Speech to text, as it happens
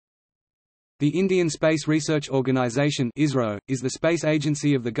The Indian Space Research Organisation (ISRO) is the space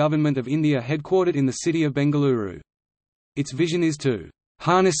agency of the Government of India headquartered in the city of Bengaluru. Its vision is to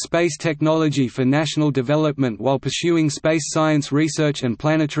harness space technology for national development while pursuing space science research and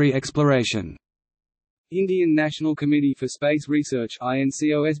planetary exploration. Indian National Committee for Space Research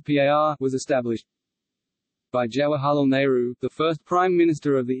 (INCOSPAR) was established by Jawaharlal Nehru, the first Prime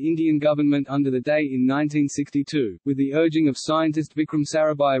Minister of the Indian government under the day in 1962, with the urging of scientist Vikram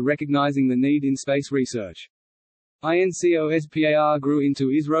Sarabhai recognizing the need in space research. INCOSPAR grew into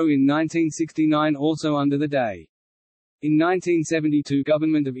ISRO in 1969 also under the day. In 1972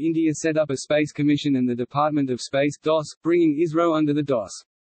 Government of India set up a Space Commission and the Department of Space (DOS), bringing ISRO under the DOS.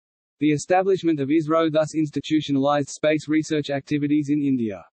 The establishment of ISRO thus institutionalized space research activities in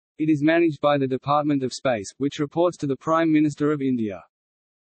India. It is managed by the Department of Space, which reports to the Prime Minister of India.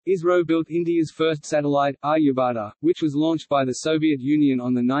 ISRO built India's first satellite, Aryabhata, which was launched by the Soviet Union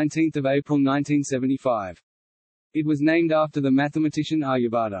on 19 April 1975. It was named after the mathematician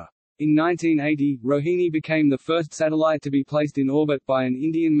Aryabhata. In 1980, Rohini became the first satellite to be placed in orbit by an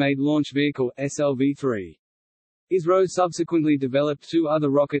Indian-made launch vehicle, SLV-3. ISRO subsequently developed two other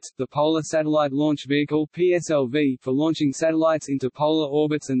rockets, the Polar Satellite Launch Vehicle (PSLV) for launching satellites into polar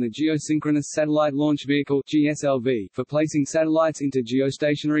orbits and the Geosynchronous Satellite Launch Vehicle (GSLV) for placing satellites into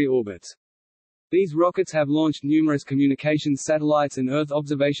geostationary orbits. These rockets have launched numerous communications satellites and Earth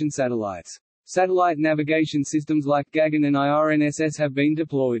observation satellites. Satellite navigation systems like GAGAN and IRNSS have been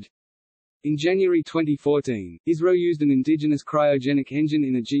deployed. In January 2014, ISRO used an indigenous cryogenic engine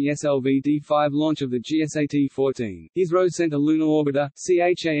in a GSLV D5 launch of the GSAT-14. ISRO sent a lunar orbiter,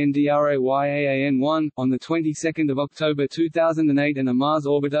 CHANDRAYAAN-1, on the 22nd of October 2008 and a Mars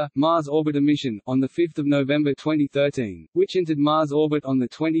orbiter, Mars Orbiter mission, on the 5th of November 2013, which entered Mars orbit on the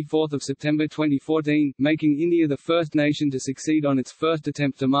 24th of September 2014, making India the first nation to succeed on its first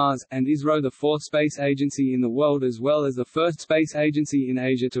attempt to Mars, and ISRO the fourth space agency in the world as well as the first space agency in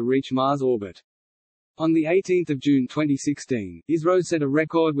Asia to reach Mars orbit. On 18 June 2016, ISRO set a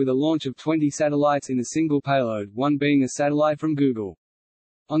record with a launch of 20 satellites in a single payload, one being a satellite from Google.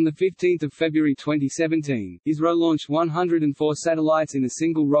 On 15 February 2017, ISRO launched 104 satellites in a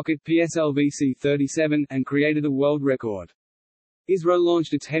single rocket PSLV C-37, and created a world record. ISRO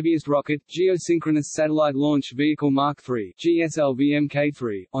launched its heaviest rocket, Geosynchronous Satellite Launch Vehicle Mark III (GSLV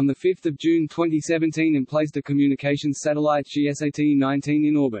Mk3), on 5 June 2017 and placed a communications satellite GSAT-19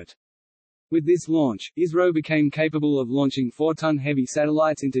 in orbit. With this launch, ISRO became capable of launching 4-ton heavy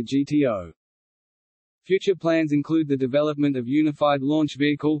satellites into GTO. Future plans include the development of Unified Launch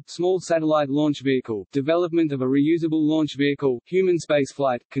Vehicle, Small Satellite Launch Vehicle, development of a reusable launch vehicle, human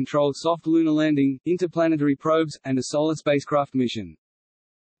spaceflight, controlled soft lunar landing, interplanetary probes, and a solar spacecraft mission.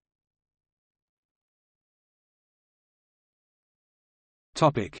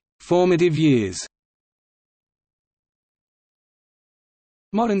 Topic: Formative years.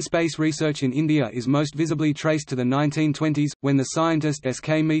 Modern space research in India is most visibly traced to the 1920s, when the scientist S.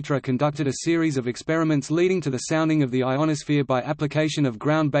 K. Mitra conducted a series of experiments leading to the sounding of the ionosphere by application of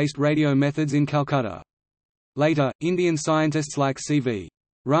ground-based radio methods in Calcutta. Later, Indian scientists like C.V.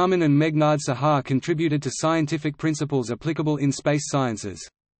 Raman and Meghnad Sahar contributed to scientific principles applicable in space sciences.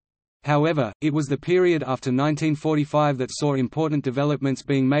 However, it was the period after 1945 that saw important developments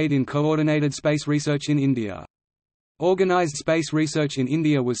being made in coordinated space research in India. Organised space research in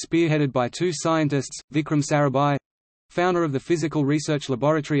India was spearheaded by two scientists, Vikram Sarabhai, founder of the Physical Research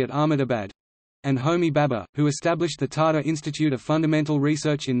Laboratory at Ahmedabad, and Homi Bhabha, who established the Tata Institute of Fundamental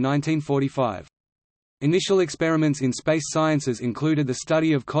Research in 1945. Initial experiments in space sciences included the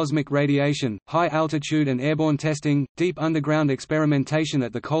study of cosmic radiation, high-altitude and airborne testing, deep underground experimentation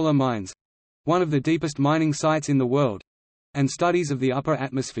at the Kolar mines—one of the deepest mining sites in the world—and studies of the upper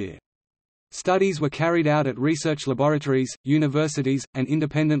atmosphere. Studies were carried out at research laboratories, universities, and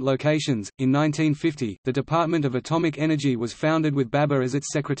independent locations. In 1950, the Department of Atomic Energy was founded with Bhabha as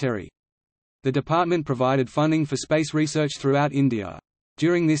its secretary. The department provided funding for space research throughout India.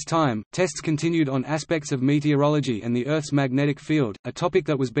 During this time, tests continued on aspects of meteorology and the Earth's magnetic field, a topic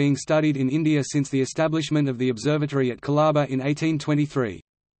that was being studied in India since the establishment of the observatory at Colaba in 1823.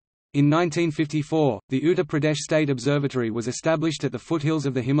 In 1954, the Uttar Pradesh State Observatory was established at the foothills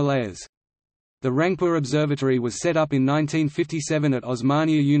of the Himalayas. The Rangpur Observatory was set up in 1957 at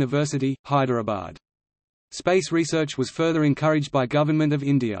Osmania University, Hyderabad. Space research was further encouraged by Government of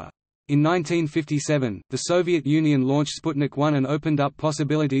India. In 1957, the Soviet Union launched Sputnik 1 and opened up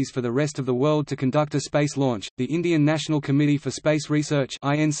possibilities for the rest of the world to conduct a space launch. The Indian National Committee for Space Research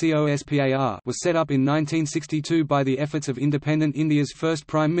 (INCOSPAR) was set up in 1962 by the efforts of independent India's first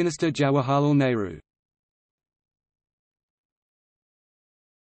Prime Minister Jawaharlal Nehru.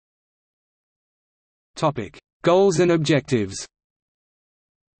 Goals and objectives.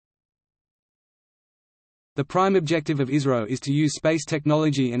 The prime objective of ISRO is to use space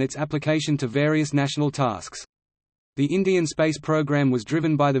technology and its application to various national tasks. The Indian space program was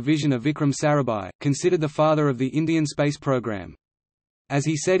driven by the vision of Vikram Sarabhai, considered the father of the Indian space program. As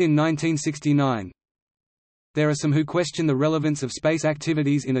he said in 1969, "There are some who question the relevance of space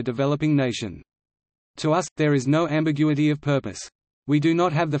activities in a developing nation. To us, there is no ambiguity of purpose. We do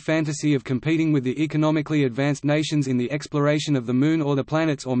not have the fantasy of competing with the economically advanced nations in the exploration of the Moon or the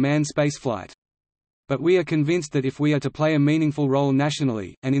planets or manned spaceflight. But we are convinced that if we are to play a meaningful role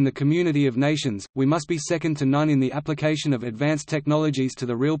nationally, and in the community of nations, we must be second to none in the application of advanced technologies to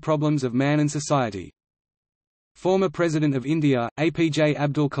the real problems of man and society." Former President of India, APJ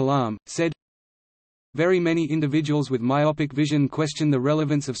Abdul Kalam, said, "Very many individuals with myopic vision question the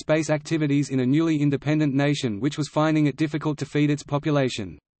relevance of space activities in a newly independent nation which was finding it difficult to feed its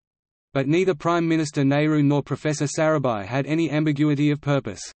population. But neither Prime Minister Nehru nor Professor Sarabhai had any ambiguity of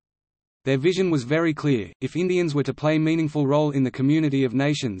purpose. Their vision was very clear: if Indians were to play a meaningful role in the community of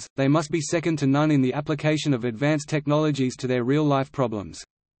nations, they must be second to none in the application of advanced technologies to their real-life problems.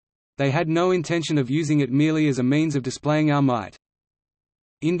 They had no intention of using it merely as a means of displaying our might.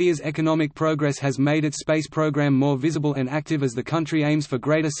 India's economic progress has made its space program more visible and active as the country aims for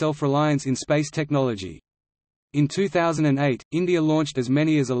greater self-reliance in space technology. In 2008, India launched as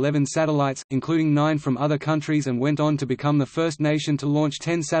many as 11 satellites, including 9 from other countries, and went on to become the first nation to launch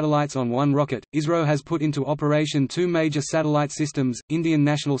 10 satellites on one rocket. ISRO has put into operation 2 major satellite systems: Indian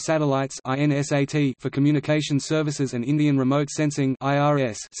National Satellites (INSAT) for communication services and Indian Remote Sensing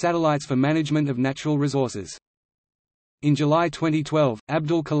 (IRS) satellites for management of natural resources. In July 2012,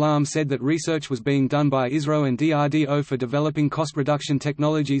 Abdul Kalam said that research was being done by ISRO and DRDO for developing cost-reduction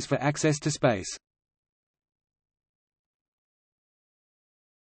technologies for access to space.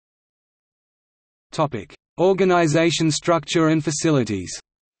 Organization structure and facilities.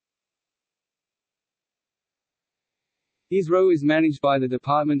 ISRO is managed by the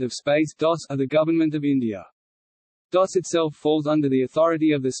Department of Space (DOS) of the Government of India. DOS itself falls under the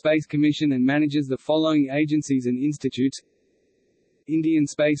authority of the Space Commission and manages the following agencies and institutes: Indian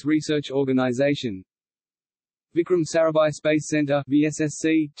Space Research Organisation, Vikram Sarabhai Space Centre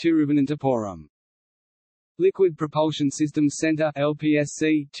 (VSSC), Tiruvananthapuram, Liquid Propulsion Systems Centre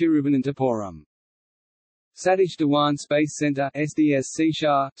 (LPSC), Tiruvananthapuram, Satish Dhawan Space Centre (SDSC),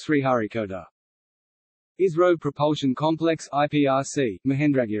 Shah, Sriharikota, ISRO Propulsion Complex (IPRC),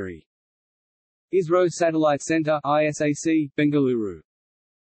 Mahendragiri, ISRO Satellite Centre (ISAC), Bengaluru,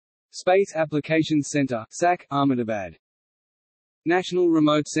 Space Applications Centre (SAC), Ahmedabad, National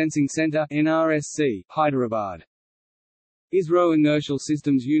Remote Sensing Centre (NRSC), Hyderabad, ISRO Inertial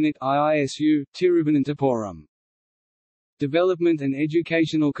Systems Unit (IISU), Tiruvananthapuram, Development and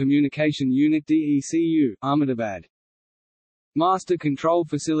Educational Communication Unit (DECU), Ahmedabad, Master Control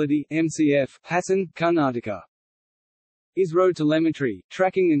Facility (MCF), Hassan, Karnataka, ISRO Telemetry,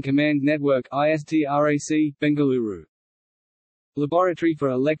 Tracking and Command Network (ISTRAC), Bengaluru, Laboratory for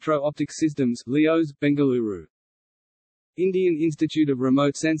Electro-Optic Systems (LEOS), Bengaluru, Indian Institute of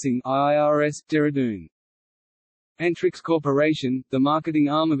Remote Sensing (IIRS), Dehradun, Antrix Corporation, the marketing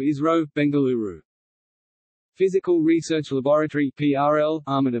arm of ISRO, Bengaluru, Physical Research Laboratory (PRL),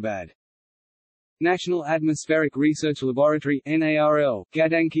 Ahmedabad, National Atmospheric Research Laboratory (NARL),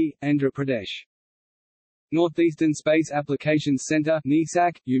 Gadanki, Andhra Pradesh, Northeastern Space Applications Centre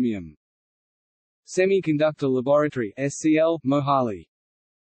 (NISAC), Umiam, Semiconductor Laboratory (SCL), Mohali,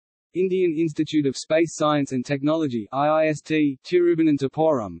 Indian Institute of Space Science and Technology (IIST),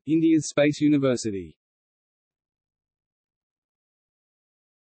 Tiruvananthapuram, India's Space University.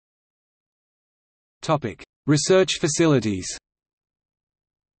 Topic: Research facilities.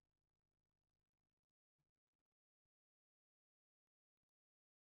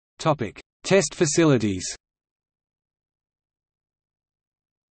 Topic: Test facilities.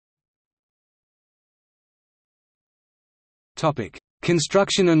 Topic: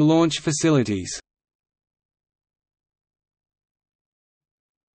 Construction and launch facilities.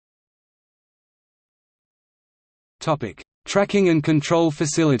 Topic: Tracking and control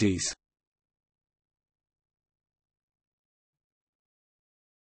facilities.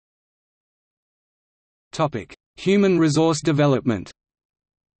 Topic: Human resource development.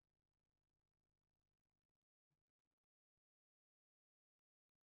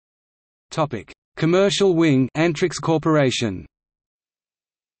 Topic: Commercial wing, Antrix Corporation.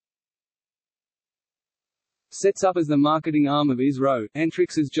 Sets up as the marketing arm of ISRO,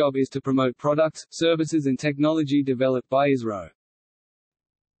 Antrix's job is to promote products, services and technology developed by ISRO.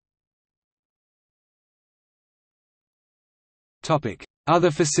 Topic: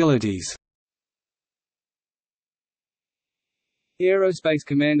 Other facilities. Aerospace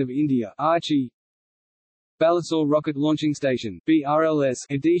Command of India Archi, Balasore Rocket Launching Station BRLS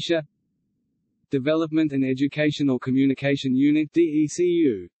Odisha, Development and Educational Communication Unit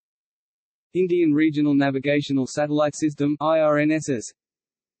DECU, Indian Regional Navigational Satellite System IRNSS,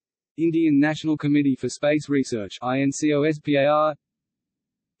 Indian National Committee for Space Research INCOSPAR,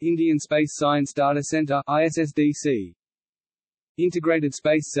 Indian Space Science Data Center ISSDC, Integrated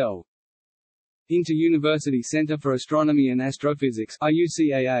Space Cell, Inter-University Center for Astronomy and Astrophysics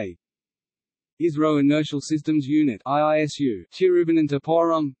IUCAA, ISRO Inertial Systems Unit IISU,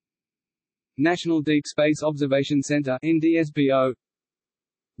 Thiruvananthapuram, National Deep Space Observation Center NDSPO,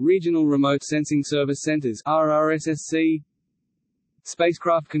 Regional Remote Sensing Service Centers RRSSC,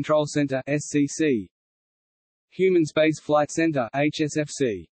 Spacecraft Control Center SCC, Human Space Flight Center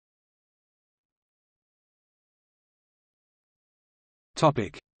HSFC.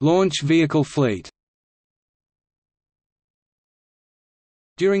 Topic: Launch vehicle fleet.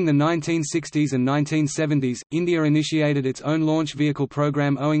 During the 1960s and 1970s, India initiated its own launch vehicle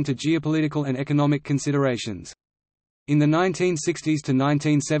program owing to geopolitical and economic considerations. In the 1960s to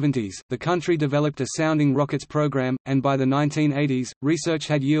 1970s, the country developed a sounding rockets program, and by the 1980s, research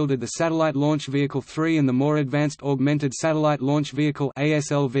had yielded the Satellite Launch Vehicle 3 and the more advanced Augmented Satellite Launch Vehicle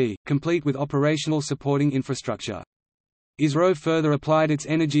ASLV, complete with operational supporting infrastructure. ISRO further applied its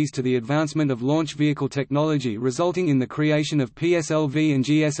energies to the advancement of launch vehicle technology, resulting in the creation of PSLV and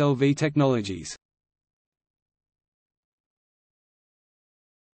GSLV technologies.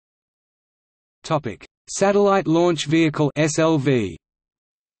 Topic: Satellite Launch Vehicle (SLV).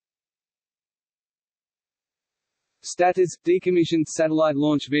 Status: decommissioned satellite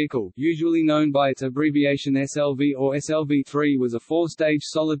launch vehicle, usually known by its abbreviation SLV or SLV-3, was a four-stage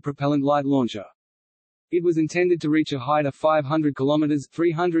solid propellant light launcher. It was intended to reach a height of 500 km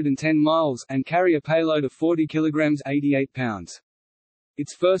 (310 miles) and carry a payload of 40 kg (88 pounds).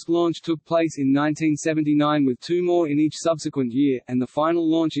 Its first launch took place in 1979 with two more in each subsequent year, and the final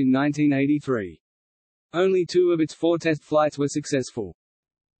launch in 1983. Only two of its four test flights were successful.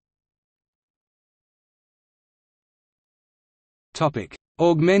 Topic: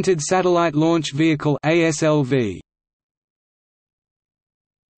 Augmented Satellite Launch Vehicle (ASLV).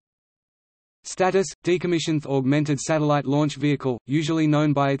 Status: decommissioned Augmented Satellite Launch Vehicle, usually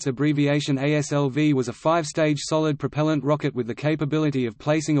known by its abbreviation ASLV, was a five-stage solid propellant rocket with the capability of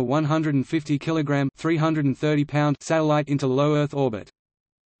placing a 150 kg (330 pound) satellite into low Earth orbit.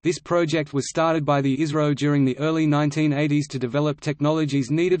 This project was started by the ISRO during the early 1980s to develop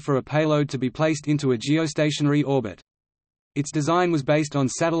technologies needed for a payload to be placed into a geostationary orbit. Its design was based on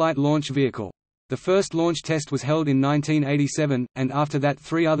Satellite Launch Vehicle. The first launch test was held in 1987, and after that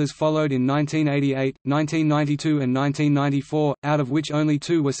three others followed in 1988, 1992 and 1994, out of which only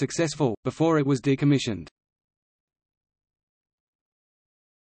two were successful, before it was decommissioned.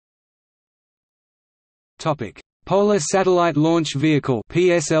 Polar Satellite Launch Vehicle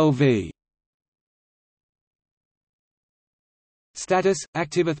 (PSLV). Status: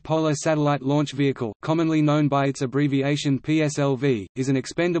 Active Polar Satellite Launch Vehicle, commonly known by its abbreviation PSLV, is an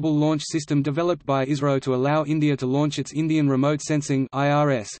expendable launch system developed by ISRO to allow India to launch its Indian Remote Sensing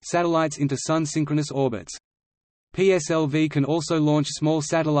 (IRS) satellites into sun-synchronous orbits. PSLV can also launch small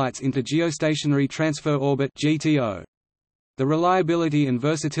satellites into Geostationary Transfer Orbit (GTO). The reliability and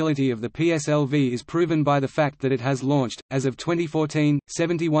versatility of the PSLV is proven by the fact that it has launched, as of 2014,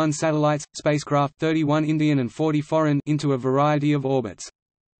 71 satellites, spacecraft 31 Indian and 40 foreign into a variety of orbits.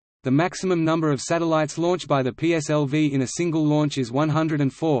 The maximum number of satellites launched by the PSLV in a single launch is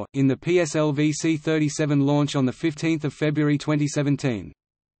 104, in the PSLV C-37 launch on 15 February 2017.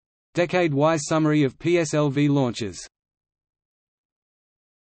 Decade-wise summary of PSLV launches.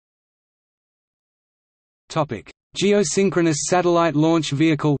 Geosynchronous Satellite Launch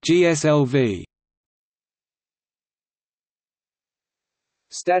Vehicle (GSLV).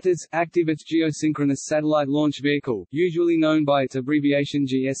 Status: active. Its Geosynchronous Satellite Launch Vehicle, usually known by its abbreviation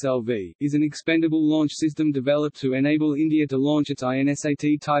GSLV, is an expendable launch system developed to enable India to launch its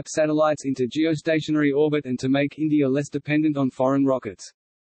INSAT-type satellites into geostationary orbit and to make India less dependent on foreign rockets.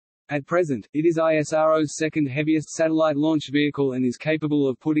 At present, it is ISRO's second heaviest satellite launch vehicle and is capable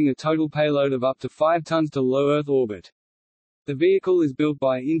of putting a total payload of up to 5 tons to low Earth orbit. The vehicle is built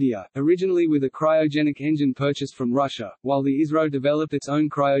by India, originally with a cryogenic engine purchased from Russia, while the ISRO developed its own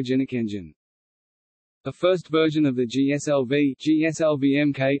cryogenic engine. The first version of the GSLV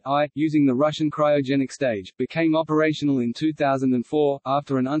GSLV-MK-I, using the Russian cryogenic stage, became operational in 2004,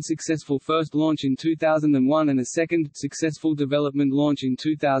 after an unsuccessful first launch in 2001 and a second, successful development launch in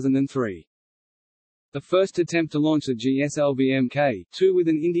 2003. The first attempt to launch the GSLV Mk2 with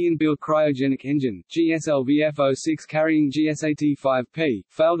an Indian-built cryogenic engine, GSLV F06 carrying GSAT-5P,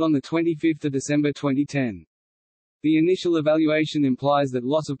 failed on 25 December 2010. The initial evaluation implies that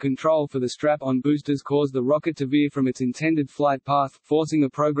loss of control for the strap-on boosters caused the rocket to veer from its intended flight path, forcing a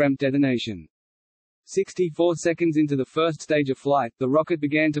programmed detonation. 64 seconds into the first stage of flight, the rocket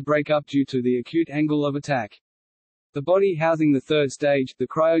began to break up due to the acute angle of attack. The body housing the third stage, the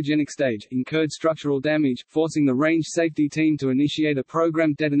cryogenic stage, incurred structural damage, forcing the range safety team to initiate a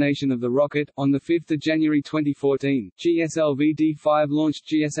programmed detonation of the rocket. On 5 January 2014, GSLV-D5 launched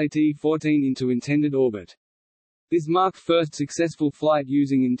GSAT-14 into intended orbit. This marked first successful flight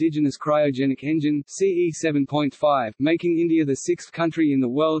using indigenous cryogenic engine CE 7.5, making India the sixth country in the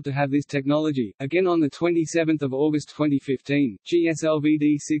world to have this technology. Again on 27 August 2015,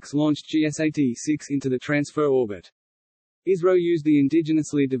 GSLV-D6 launched GSAT-6 into the transfer orbit. ISRO used the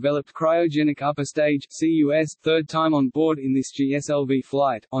indigenously developed cryogenic upper stage (CUS) third time on board in this GSLV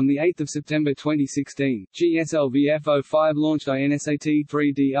flight. On 8 September 2016, GSLV F05 launched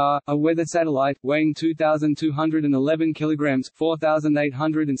INSAT-3DR, a weather satellite weighing 2,211 kilograms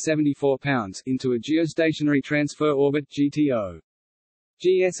 (4,874 pounds) into a geostationary transfer orbit (GTO.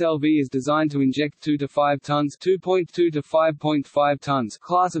 GSLV is designed to inject 2 to 5 tons (2.2 to 5.5 tons)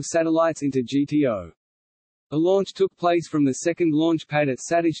 class of satellites into GTO. The launch took place from the second launch pad at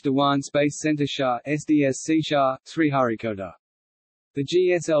Satish Dhawan Space Centre Shah SDSC Shah, Sriharikota. The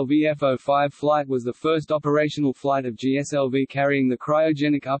GSLV F05 flight was the first operational flight of GSLV carrying the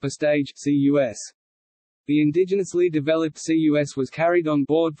cryogenic upper stage CUS. The indigenously developed CUS was carried on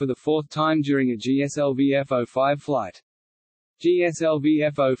board for the fourth time during a GSLV F05 flight.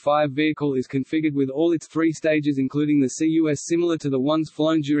 GSLV F05 vehicle is configured with all its three stages including the CUS similar to the ones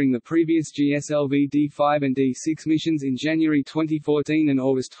flown during the previous GSLV D5 and D6 missions in January 2014 and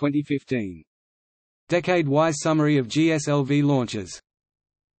August 2015. Decade-wise summary of GSLV launches.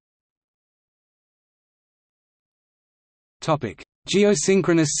 Topic: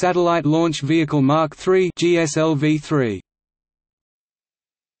 Geosynchronous Satellite Launch Vehicle Mark III (GSLV-3).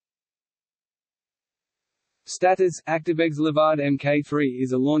 Status: Active-Exlevard Mk3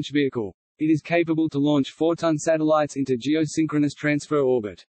 is a launch vehicle. It is capable to launch 4-ton satellites into geosynchronous transfer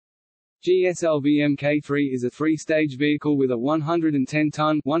orbit. GSLV Mk3 is a three-stage vehicle with a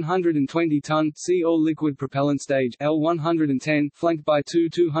 110-ton, 120-ton sea or liquid propellant stage L110 flanked by two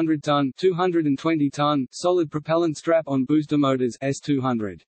 200-ton, 220-ton solid propellant strap-on booster motors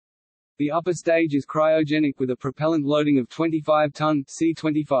S200. The upper stage is cryogenic with a propellant loading of 25-ton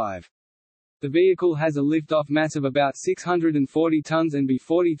C25. The vehicle has a lift-off mass of about 640 tons and be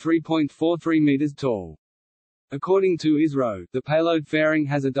 43.43 meters tall. According to ISRO, the payload fairing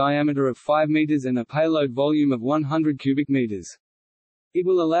has a diameter of 5 meters and a payload volume of 100 cubic meters. It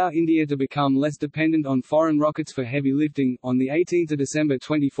will allow India to become less dependent on foreign rockets for heavy lifting. On 18 December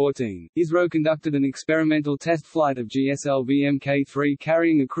 2014, ISRO conducted an experimental test flight of GSLV Mk3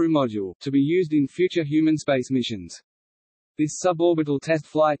 carrying a crew module, to be used in future human space missions. This suborbital test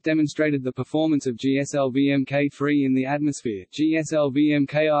flight demonstrated the performance of GSLV Mk3 in the atmosphere. GSLV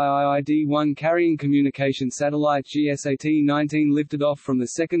Mk-IIID-1 carrying communication satellite GSAT-19 lifted off from the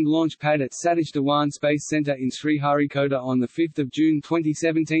second launch pad at Satish Dhawan Space Centre in Sriharikota on 5 June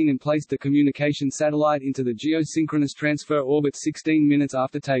 2017 and placed the communication satellite into the geosynchronous transfer orbit 16 minutes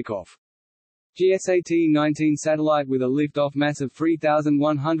after takeoff. GSAT-19 satellite with a lift-off mass of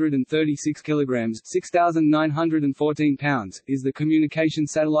 3,136 kilograms (6,914 pounds) is the communication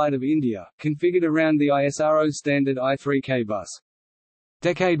satellite of India, configured around the ISRO's standard I3K bus.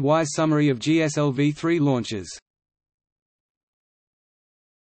 Decade-wise summary of GSLV-3 launches.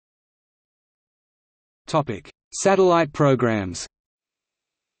 Topic: Satellite programs.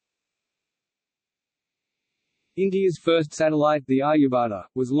 India's first satellite, the Aryabhata,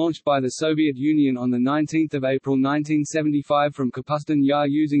 was launched by the Soviet Union on 19 April 1975 from Kapustan Yar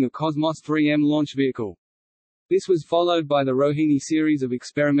using a Cosmos 3M launch vehicle. This was followed by the Rohini series of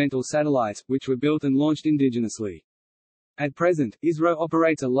experimental satellites, which were built and launched indigenously. At present, ISRO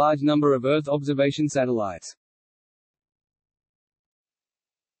operates a large number of Earth observation satellites.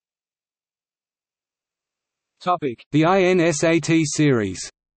 The INSAT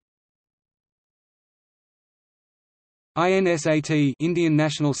series. INSAT Indian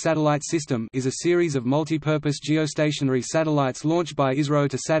National Satellite System is a series of multi-purpose geostationary satellites launched by ISRO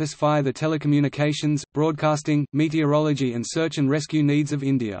to satisfy the telecommunications, broadcasting, meteorology and search and rescue needs of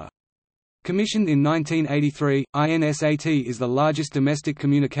India. Commissioned in 1983, INSAT is the largest domestic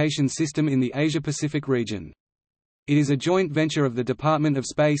communication system in the Asia-Pacific region. It is a joint venture of the Department of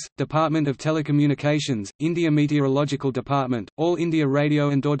Space, Department of Telecommunications, India Meteorological Department, All India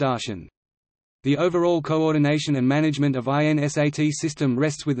Radio and Doordarshan. The overall coordination and management of INSAT system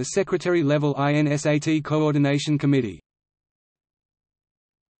rests with the Secretary-level INSAT Coordination Committee.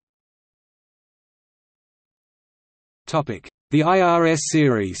 The IRS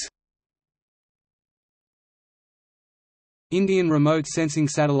series. Indian Remote Sensing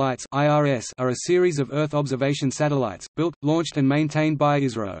Satellites (IRS) are a series of Earth observation satellites, built, launched and maintained by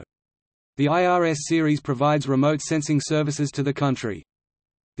ISRO. The IRS series provides remote sensing services to the country.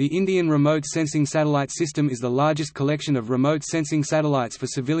 The Indian Remote Sensing Satellite System is the largest collection of remote sensing satellites for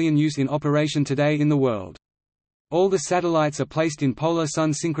civilian use in operation today in the world. All the satellites are placed in polar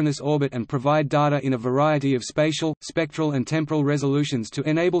sun-synchronous orbit and provide data in a variety of spatial, spectral and temporal resolutions to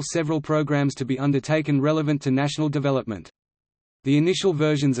enable several programs to be undertaken relevant to national development. The initial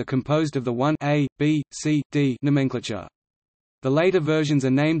versions are composed of the 1A, B, C, D nomenclature. The later versions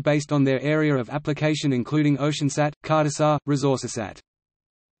are named based on their area of application including OceanSat, Cartosat, ResourceSat.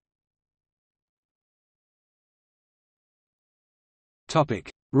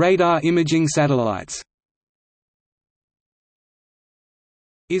 Radar imaging satellites.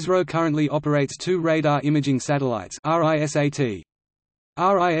 ISRO currently operates 2 radar imaging satellites RISAT.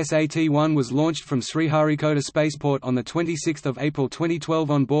 RISAT-1 was launched from Sriharikota Spaceport on 26 April 2012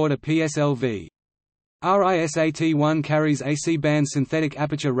 on board a PSLV. RISAT-1 carries a C-band synthetic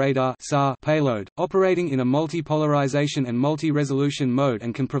aperture radar payload, operating in a multi-polarization and multi-resolution mode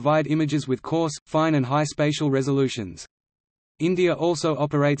and can provide images with coarse, fine and high spatial resolutions. India also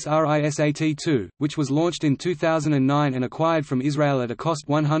operates RISAT-2, which was launched in 2009 and acquired from Israel at a cost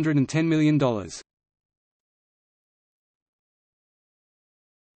 $110 million.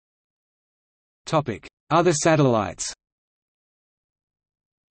 Other satellites.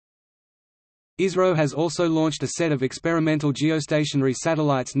 ISRO has also launched a set of experimental geostationary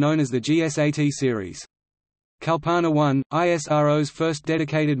satellites known as the GSAT series. Kalpana-1, ISRO's first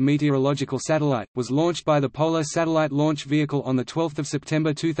dedicated meteorological satellite, was launched by the Polar Satellite Launch Vehicle on 12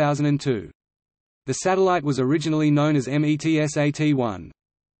 September 2002. The satellite was originally known as METSAT-1.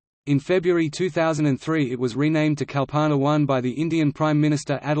 In February 2003 it was renamed to Kalpana-1 by the Indian Prime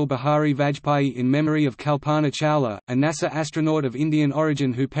Minister Atal Bihari Vajpayee in memory of Kalpana Chawla, a NASA astronaut of Indian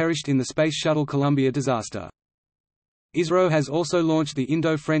origin who perished in the Space Shuttle Columbia disaster. ISRO has also launched the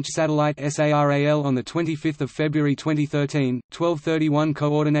Indo-French satellite SARAL on 25 February 2013, 12:31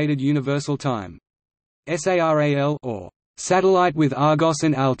 Coordinated Universal Time. SARAL, or Satellite with Argos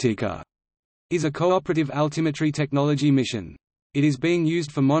and Altica, is a cooperative altimetry technology mission. It is being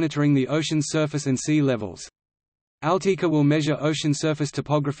used for monitoring the ocean's surface and sea levels. Altica will measure ocean surface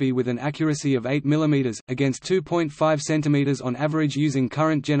topography with an accuracy of 8 mm, against 2.5 cm on average using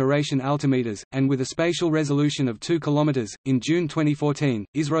current generation altimeters, and with a spatial resolution of 2 km. In June 2014,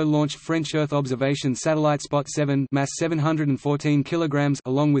 ISRO launched French Earth observation satellite Spot 7, mass 714 kg,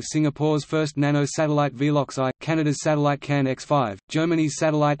 along with Singapore's first nano-satellite Velox-I, Canada's satellite CAN-X5, Germany's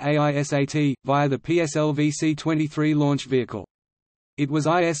satellite AISAT, via the PSLV C-23 launch vehicle. It was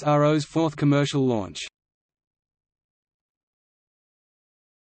ISRO's 4th commercial launch.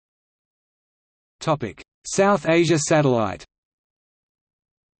 South Asia Satellite.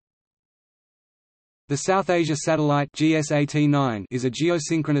 The South Asia Satellite GSAT-9 is a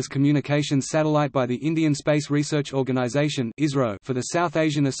geosynchronous communications satellite by the Indian Space Research Organisation (ISRO) for the South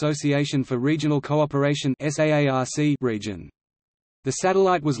Asian Association for Regional Cooperation (SAARC) region. The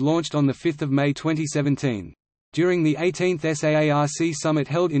satellite was launched on 5 May 2017. During the 18th SAARC summit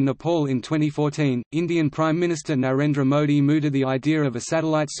held in Nepal in 2014, Indian Prime Minister Narendra Modi mooted the idea of a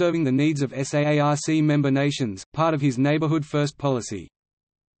satellite serving the needs of SAARC member nations, part of his Neighbourhood First policy.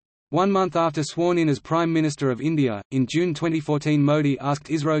 1 month after sworn in as Prime Minister of India, in June 2014 Modi asked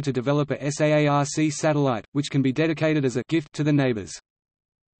ISRO to develop a SAARC satellite, which can be dedicated as a gift to the neighbours.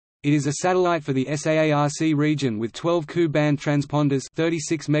 It is a satellite for the SAARC region with 12 Ku-band transponders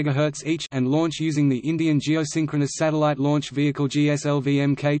 36 MHz each and launch using the Indian Geosynchronous Satellite Launch Vehicle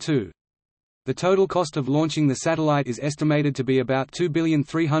GSLV Mk2. The total cost of launching the satellite is estimated to be about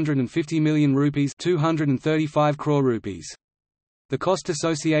 2,350,000,000 rupees, 235 crore rupees. The cost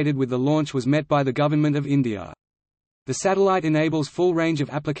associated with the launch was met by the Government of India. The satellite enables full range of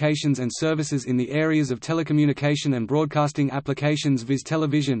applications and services in the areas of telecommunication and broadcasting applications, viz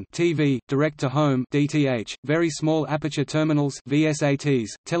television, TV, direct-to-home (DTH), very small aperture terminals (VSATs),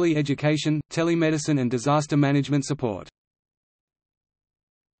 tele-education, telemedicine and disaster management support.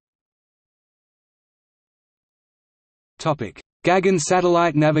 Topic: GAGAN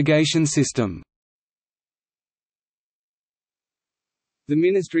satellite navigation system. The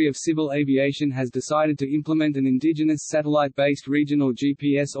Ministry of Civil Aviation has decided to implement an indigenous satellite-based regional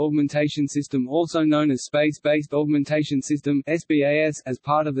GPS augmentation system, also known as Space-Based Augmentation System (SBAS), as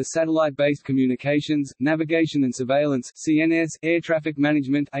part of the Satellite-Based Communications, Navigation and Surveillance (CNS) Air Traffic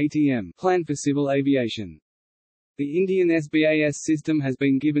Management (ATM) Plan for Civil Aviation. The Indian SBAS system has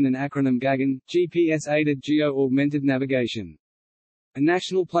been given an acronym GAGAN, GPS-Aided Geo-Augmented Navigation. A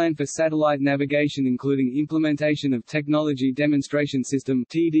national plan for satellite navigation including implementation of Technology Demonstration System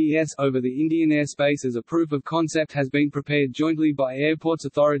 (TDS) over the Indian airspace as a proof of concept has been prepared jointly by Airports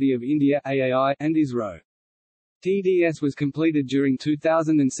Authority of India (AAI) and ISRO. TDS was completed during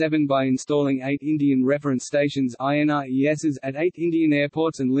 2007 by installing 8 Indian Reference Stations (IRNSS) at 8 Indian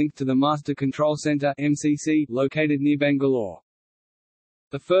airports and linked to the Master Control Centre (MCC) located near Bangalore.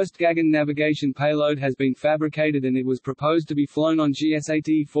 The first GAGAN navigation payload has been fabricated and it was proposed to be flown on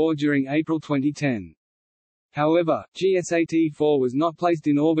GSAT-4 during April 2010. However, GSAT-4 was not placed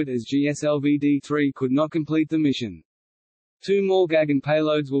in orbit as GSLV-D3 could not complete the mission. 2 more GAGAN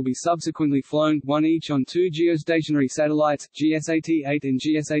payloads will be subsequently flown, one each on 2 geostationary satellites, GSAT-8 and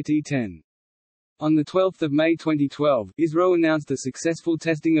GSAT-10. On 12 May 2012, ISRO announced the successful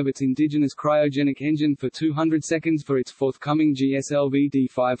testing of its indigenous cryogenic engine for 200 seconds for its forthcoming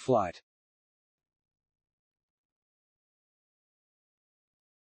GSLV-D5 flight.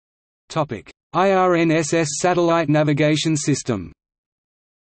 IRNSS Satellite Navigation System.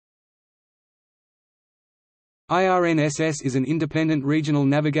 IRNSS is an independent regional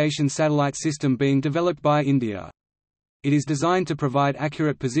navigation satellite system being developed by India. It is designed to provide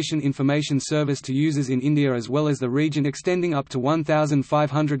accurate position information service to users in India as well as the region extending up to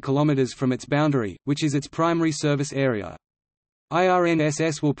 1,500 km from its boundary, which is its primary service area.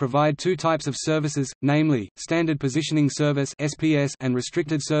 IRNSS will provide 2 types of services, namely, Standard Positioning Service (SPS) and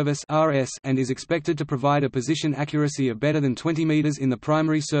Restricted Service (RS), and is expected to provide a position accuracy of better than 20 meters in the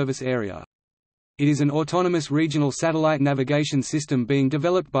primary service area. It is an autonomous regional satellite navigation system being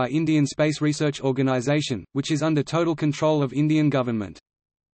developed by Indian Space Research Organisation, which is under total control of Indian government.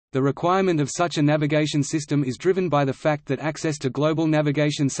 The requirement of such a navigation system is driven by the fact that access to global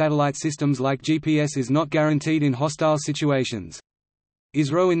navigation satellite systems like GPS is not guaranteed in hostile situations.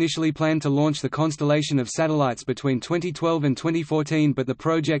 ISRO initially planned to launch the constellation of satellites between 2012 and 2014, but the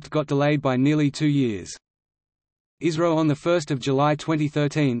project got delayed by nearly 2 years. ISRO on 1 July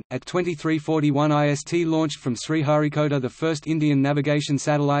 2013, at 23:41 IST launched from Sriharikota the first Indian navigation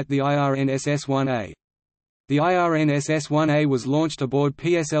satellite, the IRNSS-1A. The IRNSS-1A was launched aboard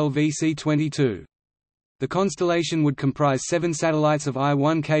PSLV C-22. The constellation would comprise 7 satellites of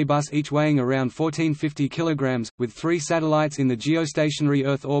I-1K bus each weighing around 1450 kg, with 3 satellites in the geostationary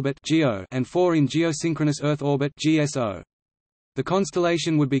Earth orbit and 4 in geosynchronous Earth orbit (GSO). The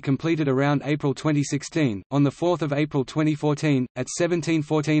constellation would be completed around April 2016. On 4 April 2014, at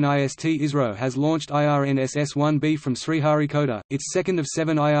 17:14 IST, ISRO has launched IRNSS-1B from Sriharikota, its second of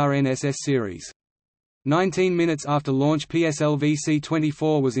 7 IRNSS series. 19 minutes after launch, PSLV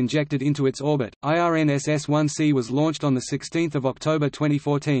C-24 was injected into its orbit. IRNSS-1C was launched on 16 October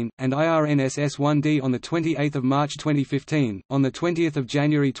 2014, and IRNSS-1D on 28 March 2015. On 20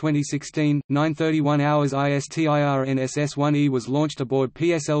 January 2016, 9:31 hours IST, IRNSS-1E was launched aboard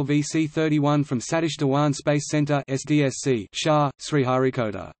PSLV C-31 from Satish Dhawan Space Centre (SDSC), Shah,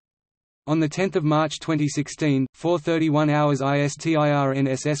 Sriharikota. On 10 March 2016, 4:31 hours IST,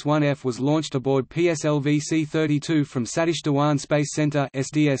 IRNSS-1F was launched aboard PSLV C-32 from Satish Dhawan Space Centre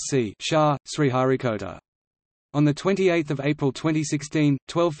 (SDSC), Shah, Sriharikota. On 28 April 2016,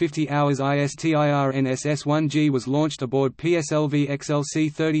 12:50 hours IST, IRNSS-1G was launched aboard PSLV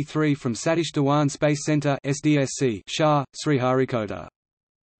XLC-33 from Satish Dhawan Space Centre (SDSC), Shah, Sriharikota.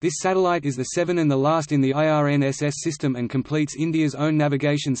 This satellite is the 7th and the last in the IRNSS system and completes India's own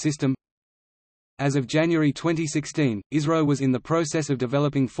navigation system. As of January 2016, ISRO was in the process of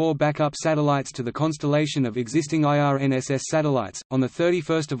developing 4 backup satellites to the constellation of existing IRNSS satellites. On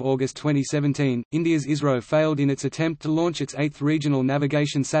 31 August 2017, India's ISRO failed in its attempt to launch its 8th regional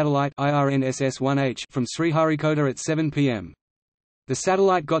navigation satellite IRNSS-1H from Sriharikota at 7 p.m. The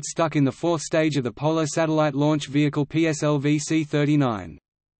satellite got stuck in the 4th stage of the Polar Satellite Launch Vehicle PSLV C-39.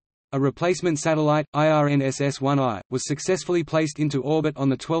 A replacement satellite, IRNSS-1I, was successfully placed into orbit on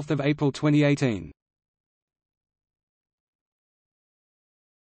 12 April 2018.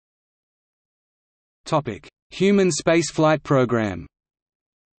 Human spaceflight program.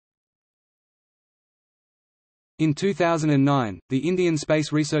 In 2009, the Indian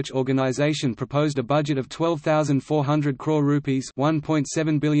Space Research Organisation proposed a budget of 12,400 crore rupees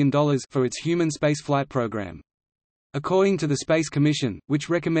 ($1.7 billion) for its human spaceflight program. According to the Space Commission, which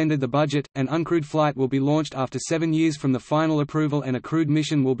recommended the budget, an uncrewed flight will be launched after 7 years from the final approval and a crewed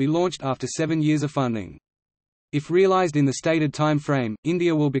mission will be launched after 7 years of funding. If realized in the stated time frame,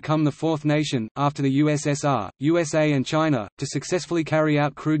 India will become the fourth nation, after the USSR, USA and China, to successfully carry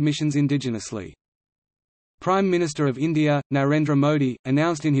out crewed missions indigenously. Prime Minister of India, Narendra Modi,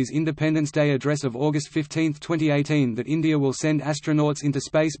 announced in his Independence Day address of August 15, 2018 that India will send astronauts into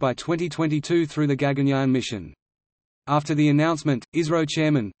space by 2022 through the GAGAN mission. After the announcement, ISRO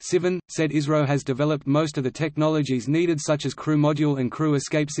chairman, Sivan, said ISRO has developed most of the technologies needed such as crew module and crew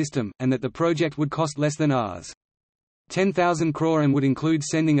escape system, and that the project would cost less than Rs. 10,000 crore and would include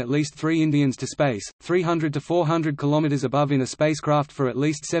sending at least 3 Indians to space, 300 to 400 km above in a spacecraft for at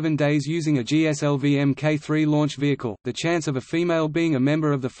least 7 days using a GSLV Mk3 launch vehicle. The chance of a female being a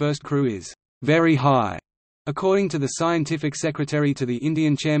member of the first crew is very high, according to the scientific secretary to the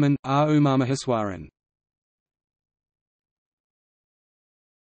Indian chairman, R. Umamaheswaran.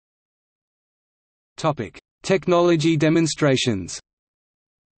 Technology demonstrations.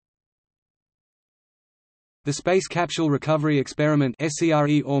 The Space Capsule Recovery Experiment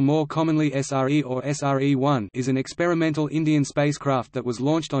 (SCRE) or more commonly SRE or SRE-1 is an experimental Indian spacecraft that was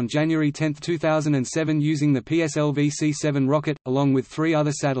launched on January 10, 2007 using the PSLV C-7 rocket, along with 3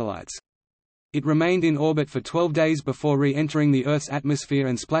 other satellites. It remained in orbit for 12 days before re-entering the Earth's atmosphere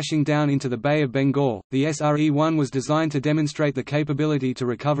and splashing down into the Bay of Bengal. The SRE-1 was designed to demonstrate the capability to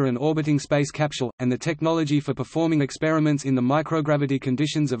recover an orbiting space capsule, and the technology for performing experiments in the microgravity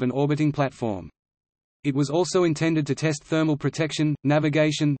conditions of an orbiting platform. It was also intended to test thermal protection,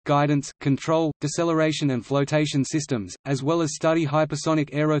 navigation, guidance, control, deceleration and flotation systems, as well as study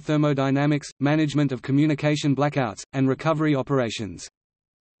hypersonic aerothermodynamics, management of communication blackouts, and recovery operations.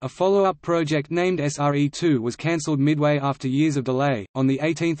 A follow-up project named SRE-2 was cancelled midway after years of delay. On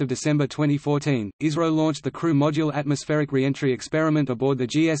 18 December 2014, ISRO launched the Crew Module Atmospheric Reentry Experiment aboard the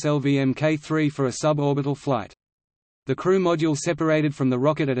GSLV Mk3 for a suborbital flight. The crew module separated from the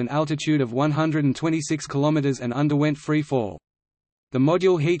rocket at an altitude of 126 km and underwent free fall. The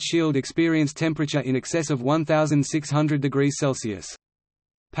module heat shield experienced temperature in excess of 1,600 degrees Celsius.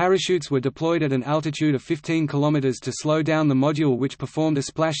 Parachutes were deployed at an altitude of 15 km to slow down the module, which performed a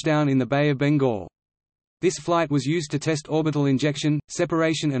splashdown in the Bay of Bengal. This flight was used to test orbital injection,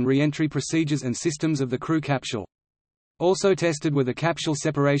 separation and re-entry procedures and systems of the crew capsule. Also tested were the capsule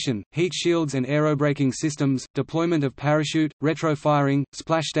separation, heat shields and aerobraking systems, deployment of parachute, retrofiring,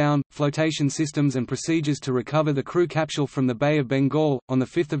 splashdown, flotation systems and procedures to recover the crew capsule from the Bay of Bengal. On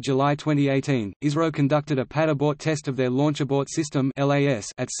 5 July 2018, ISRO conducted a pad abort test of their Launch Abort System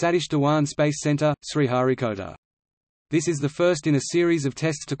 (LAS) at Satish Dhawan Space Centre, Sriharikota. This is the first in a series of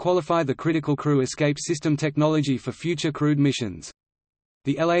tests to qualify the critical crew escape system technology for future crewed missions.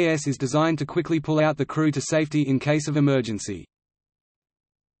 The LAS is designed to quickly pull out the crew to safety in case of emergency.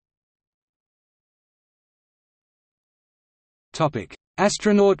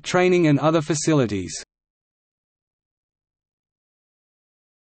 Astronaut training and other facilities.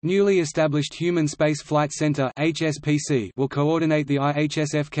 Newly established Human Space Flight Center (HSPC) will coordinate the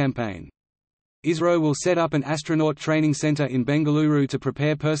IHSF campaign. ISRO will set up an astronaut training center in Bengaluru to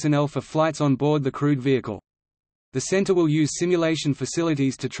prepare personnel for flights on board the crewed vehicle. The center will use simulation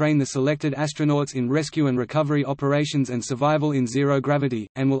facilities to train the selected astronauts in rescue and recovery operations and survival in zero gravity,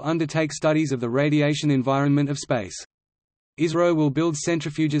 and will undertake studies of the radiation environment of space. ISRO will build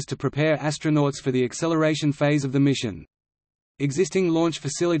centrifuges to prepare astronauts for the acceleration phase of the mission. Existing launch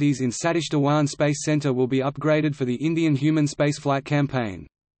facilities in Satish Dhawan Space Center will be upgraded for the Indian human spaceflight campaign.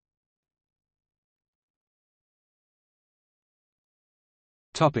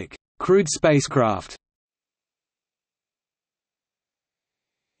 Crewed spacecraft.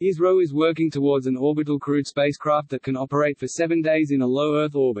 ISRO is working towards an orbital crewed spacecraft that can operate for 7 days in a low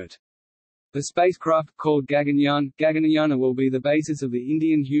Earth orbit. The spacecraft, called GAGAN, will be the basis of the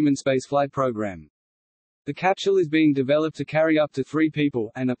Indian human spaceflight program. The capsule is being developed to carry up to 3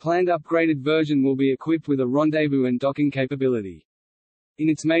 people, and a planned upgraded version will be equipped with a rendezvous and docking capability. In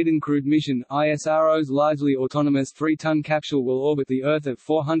its maiden crewed mission, ISRO's largely autonomous 3-ton capsule will orbit the Earth at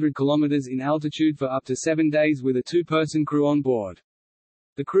 400 km in altitude for up to 7 days with a 2-person crew on board.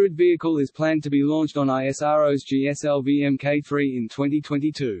 The crewed vehicle is planned to be launched on ISRO's GSLV Mk3 in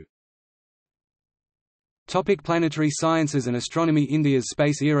 2022. Planetary sciences and astronomy. India's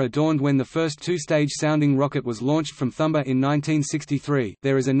space era dawned when the first 2-stage sounding rocket was launched from Thumba in 1963.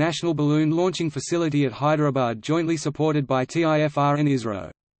 There is a national balloon launching facility at Hyderabad jointly supported by TIFR and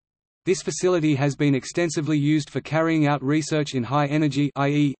ISRO. This facility has been extensively used for carrying out research in high-energy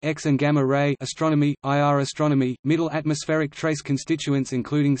i.e., X and gamma-ray astronomy, IR astronomy, middle atmospheric trace constituents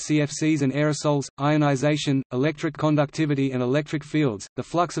including CFCs and aerosols, ionization, electric conductivity and electric fields, the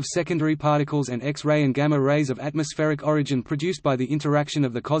flux of secondary particles and X-ray and gamma rays of atmospheric origin produced by the interaction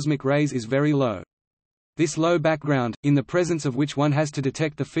of the cosmic rays is very low. This low background, in the presence of which one has to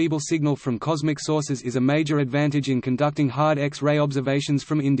detect the feeble signal from cosmic sources, is a major advantage in conducting hard X-ray observations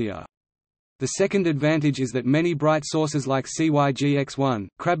from India. The second advantage is that many bright sources like CYG X1,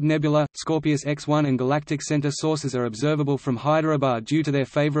 Crab Nebula, Scorpius X1 and Galactic Center sources are observable from Hyderabad due to their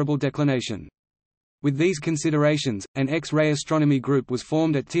favorable declination. With these considerations, an X-ray astronomy group was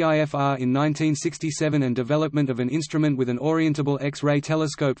formed at TIFR in 1967 and development of an instrument with an orientable X-ray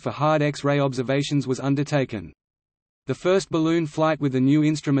telescope for hard X-ray observations was undertaken. The first balloon flight with the new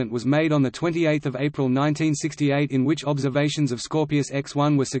instrument was made on 28 April 1968, in which observations of Scorpius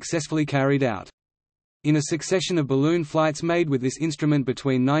X1 were successfully carried out. In a succession of balloon flights made with this instrument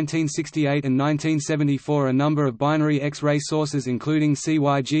between 1968 and 1974, a number of binary X-ray sources including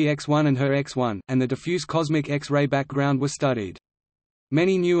CYG X1 and HER X1, and the diffuse cosmic X-ray background were studied.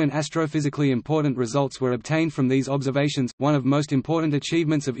 Many new and astrophysically important results were obtained from these observations. One of most important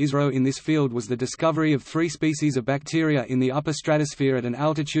achievements of ISRO in this field was the discovery of 3 species of bacteria in the upper stratosphere at an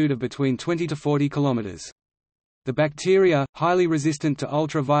altitude of between 20 to 40 kilometers. The bacteria, highly resistant to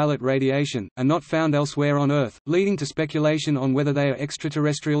ultraviolet radiation, are not found elsewhere on Earth, leading to speculation on whether they are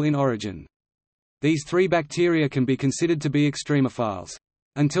extraterrestrial in origin. These 3 bacteria can be considered to be extremophiles.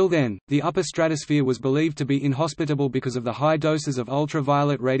 Until then, the upper stratosphere was believed to be inhospitable because of the high doses of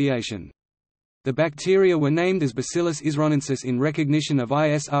ultraviolet radiation. The bacteria were named as Bacillus IRNSS in recognition of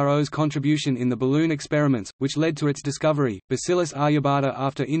ISRO's contribution in the balloon experiments, which led to its discovery. Bacillus aryabhata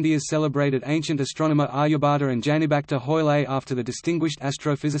after India's celebrated ancient astronomer Aryabhata, and Janibacter hoyle after the distinguished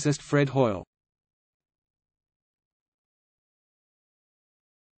astrophysicist Fred Hoyle.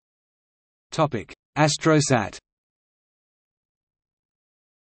 Topic: AstroSat.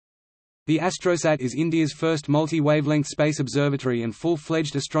 The AstroSat is India's first multi-wavelength space observatory and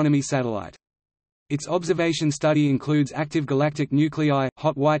full-fledged astronomy satellite. Its observation study includes active galactic nuclei,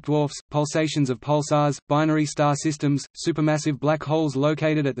 hot white dwarfs, pulsations of pulsars, binary star systems, supermassive black holes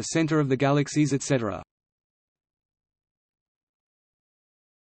located at the center of the galaxies, etc.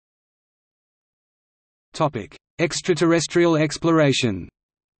 Topic: Extraterrestrial exploration.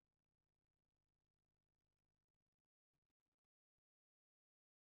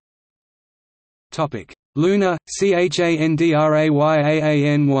 Topic: Lunar,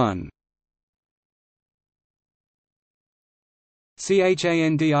 CHANDRAYAAN1.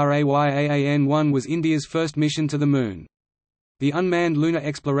 CHANDRAYAAN1 was India's first mission to the Moon. The unmanned lunar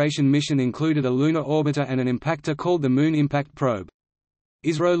exploration mission included a lunar orbiter and an impactor called the Moon Impact Probe.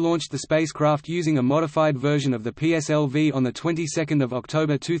 ISRO launched the spacecraft using a modified version of the PSLV on the 22nd of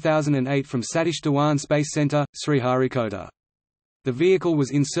October 2008 from Satish Dhawan Space Center, Sriharikota. The vehicle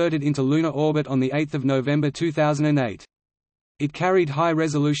was inserted into lunar orbit on 8 November 2008. It carried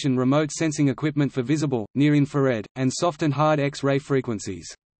high-resolution remote sensing equipment for visible, near-infrared, and soft and hard X-ray frequencies.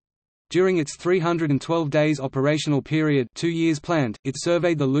 During its 312 days operational period, 2 years planned, it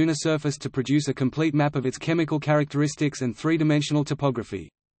surveyed the lunar surface to produce a complete map of its chemical characteristics and three-dimensional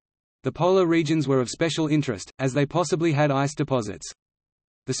topography. The polar regions were of special interest, as they possibly had ice deposits.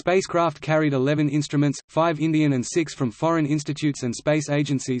 The spacecraft carried 11 instruments, 5 Indian and 6 from foreign institutes and space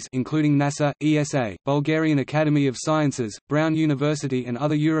agencies including NASA, ESA, Bulgarian Academy of Sciences, Brown University and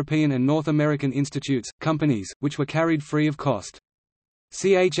other European and North American institutes, companies, which were carried free of cost.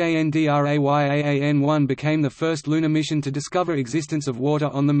 CHANDRAYAAN1 became the first lunar mission to discover existence of water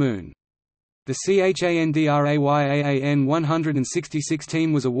on the Moon. The CHANDRAYAAN-166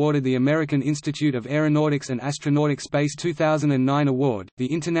 team was awarded the American Institute of Aeronautics and Astronautics Space 2009 Award, the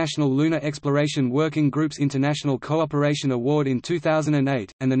International Lunar Exploration Working Group's International Cooperation Award in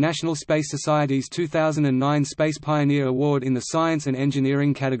 2008, and the National Space Society's 2009 Space Pioneer Award in the Science and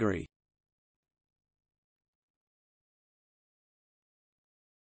Engineering category.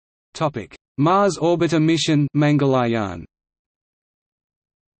 Mars Orbiter Mission Mangalyaan.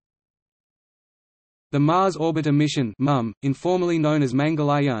 The Mars Orbiter Mission (MUM), informally known as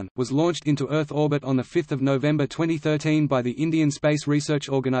Mangalyaan, was launched into Earth orbit on 5 November 2013 by the Indian Space Research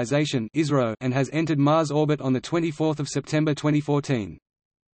Organisation (ISRO) and has entered Mars orbit on 24 September 2014.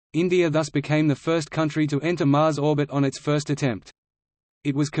 India thus became the first country to enter Mars orbit on its first attempt.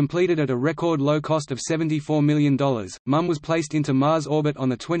 It was completed at a record low cost of $74 million. MUM was placed into Mars orbit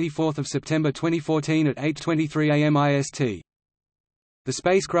on 24 September 2014 at 8:23 am IST. The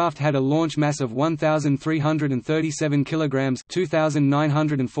spacecraft had a launch mass of 1,337 kilograms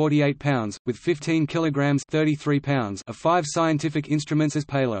 (2,948 pounds), with 15 kilograms (33 pounds) of 5 scientific instruments as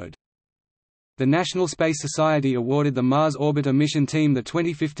payload. The National Space Society awarded the Mars Orbiter mission team the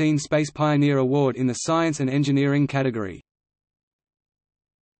 2015 Space Pioneer Award in the Science and Engineering category.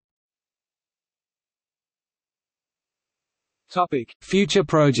 Future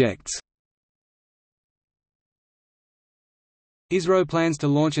projects. ISRO plans to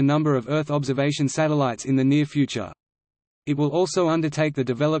launch a number of Earth observation satellites in the near future. It will also undertake the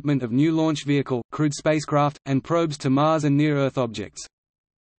development of new launch vehicle, crewed spacecraft, and probes to Mars and near-Earth objects.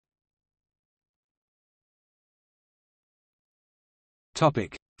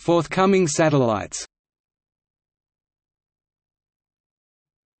 Forthcoming satellites.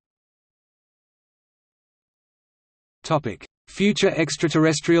 Future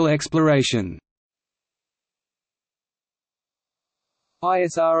extraterrestrial exploration.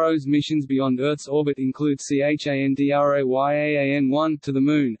 ISRO's missions beyond Earth's orbit include CHANDRAYAAN-1 to the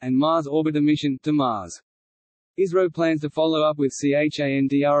Moon, and Mars Orbiter mission to Mars. ISRO plans to follow up with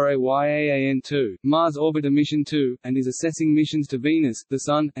CHANDRAYAAN-2, Mars Orbiter mission 2, and is assessing missions to Venus, the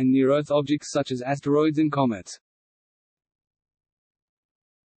Sun, and near-Earth objects such as asteroids and comets.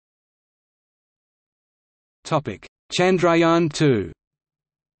 Chandrayaan-2.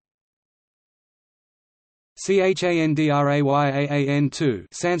 Chandrayaan-2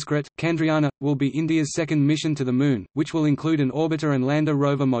 Sanskrit, Chandrayana, will be India's second mission to the Moon, which will include an orbiter and lander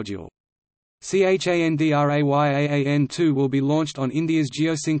rover module. Chandrayaan-2 will be launched on India's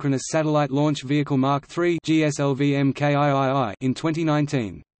Geosynchronous Satellite Launch Vehicle Mark III GSLV MKIII in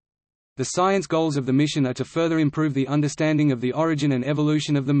 2019. The science goals of the mission are to further improve the understanding of the origin and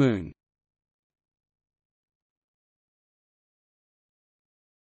evolution of the Moon.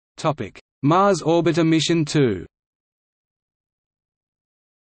 Mars Orbiter Mission 2.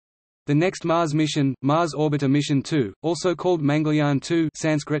 The next Mars mission, Mars Orbiter Mission 2, also called Mangalyaan 2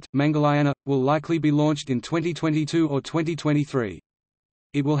 Sanskrit, Mangalayana, will likely be launched in 2022 or 2023.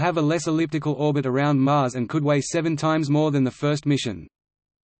 It will have a less elliptical orbit around Mars and could weigh 7 times more than the first mission.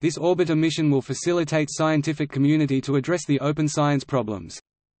 This orbiter mission will facilitate scientific community to address the open science problems.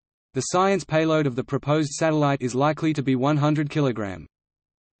 The science payload of the proposed satellite is likely to be 100 kg.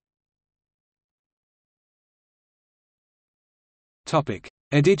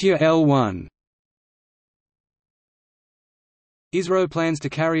 Aditya L1. ISRO plans to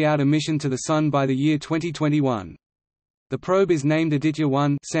carry out a mission to the Sun by the year 2021. The probe is named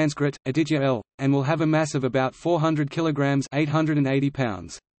Aditya-1 Sanskrit, Aditya L, and will have a mass of about 400 kg (880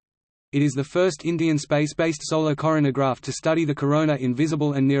 pounds). It is the first Indian space-based solar coronagraph to study the corona in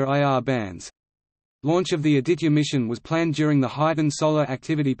visible and near-IR bands. Launch of the Aditya mission was planned during the heightened solar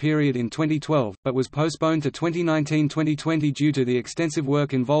activity period in 2012, but was postponed to 2019-2020 due to the extensive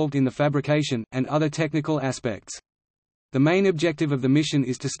work involved in the fabrication, and other technical aspects. The main objective of the mission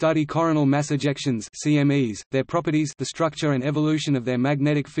is to study coronal mass ejections (CMEs), their properties, the structure and evolution of their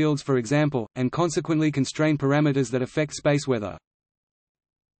magnetic fields for example, and consequently constrain parameters that affect space weather.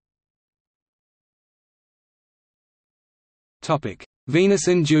 Venus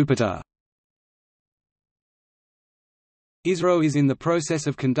and Jupiter. ISRO is in the process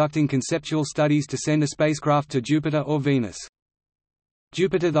of conducting conceptual studies to send a spacecraft to Jupiter or Venus.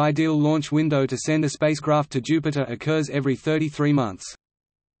 Jupiter. The ideal launch window to send a spacecraft to Jupiter occurs every 33 months.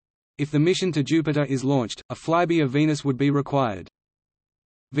 If the mission to Jupiter is launched, a flyby of Venus would be required.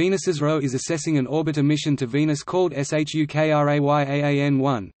 Venus. ISRO is assessing an orbiter mission to Venus called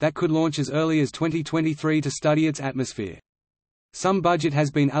SHUKRAYAAN-1, that could launch as early as 2023 to study its atmosphere. Some budget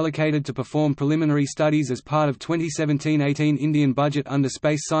has been allocated to perform preliminary studies as part of 2017-18 Indian budget under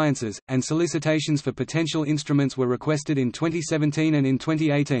Space Sciences, and solicitations for potential instruments were requested in 2017 and in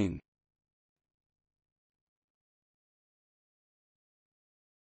 2018.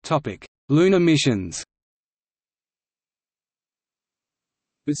 Lunar missions.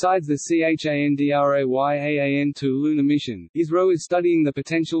 Besides the CHANDRAYAAN-2 lunar mission, ISRO is studying the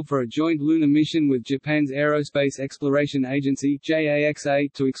potential for a joint lunar mission with Japan's Aerospace Exploration Agency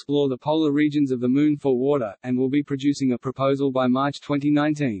 (JAXA) to explore the polar regions of the Moon for water, and will be producing a proposal by March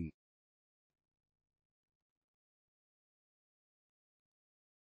 2019.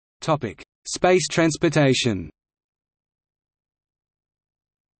 Space transportation.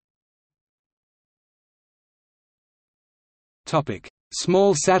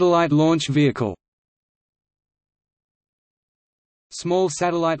 Small Satellite Launch Vehicle. Small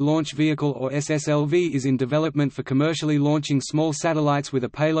Satellite Launch Vehicle or SSLV is in development for commercially launching small satellites with a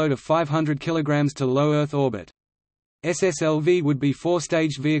payload of 500 kg to low Earth orbit. SSLV would be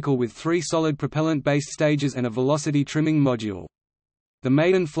 4-staged vehicle with 3 solid propellant-based stages and a velocity trimming module. The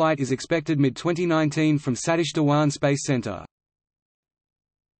maiden flight is expected mid-2019 from Satish Dhawan Space Center.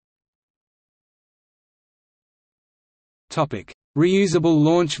 Reusable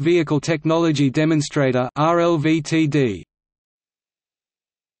Launch Vehicle Technology Demonstrator (RLVTD).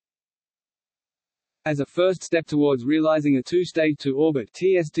 As a first step towards realizing a two-stage to-orbit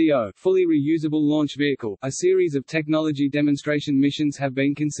 (TSTO) fully reusable launch vehicle, a series of technology demonstration missions have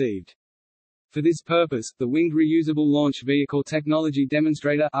been conceived. For this purpose, the Winged Reusable Launch Vehicle Technology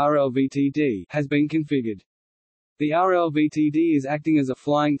Demonstrator (RLVTD) has been configured. The RLVTD is acting as a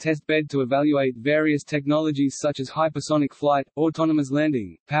flying test bed to evaluate various technologies such as hypersonic flight, autonomous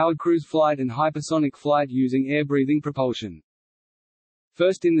landing, powered cruise flight and hypersonic flight using air-breathing propulsion.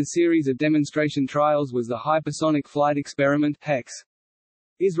 First in the series of demonstration trials was the Hypersonic Flight Experiment (HEX).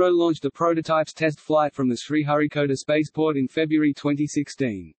 ISRO launched a prototype's test flight from the Sriharikota spaceport in February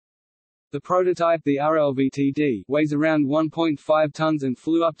 2016. The prototype, the RLVTD, weighs around 1.5 tons and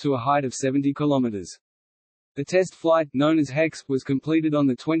flew up to a height of 70 kilometers. The test flight, known as HEX, was completed on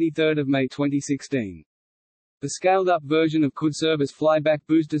 23 May 2016. The scaled-up version could serve as flyback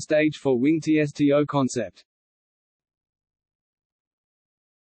booster stage for Wing TSTO concept.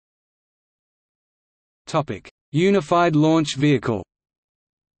 Unified Launch Vehicle.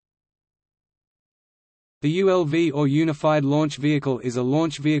 The ULV or Unified Launch Vehicle is a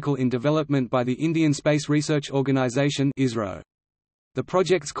launch vehicle in development by the Indian Space Research Organisation (ISRO). The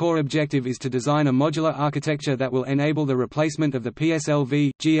project's core objective is to design a modular architecture that will enable the replacement of the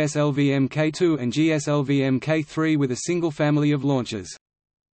PSLV, GSLV Mk2 and GSLV Mk3 with a single family of launches.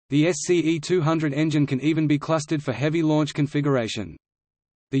 The SCE-200 engine can even be clustered for heavy launch configuration.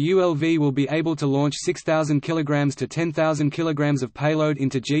 The ULV will be able to launch 6,000 kg to 10,000 kg of payload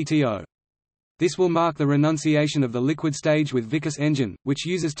into GTO. This will mark the renunciation of the liquid stage with Vickers engine, which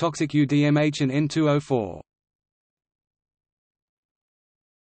uses toxic UDMH and N2O4.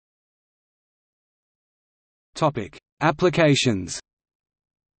 Topic: Applications.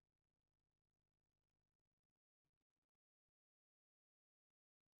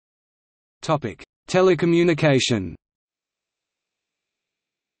 Topic: Telecommunication.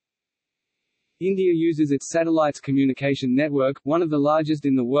 India uses its satellites communication network, one of the largest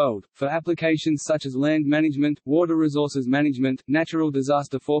in the world, for applications such as land management, water resources management, natural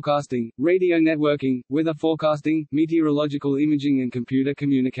disaster forecasting, radio networking, weather forecasting, meteorological imaging and computer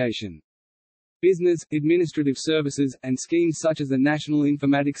communication. Business, administrative services, and schemes such as the National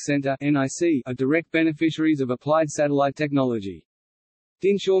Informatics Centre (NIC) are direct beneficiaries of applied satellite technology.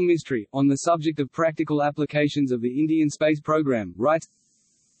 Dinshaw Mistry, on the subject of practical applications of the Indian space program, writes,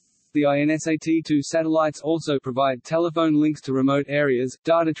 the INSAT-2 satellites also provide telephone links to remote areas,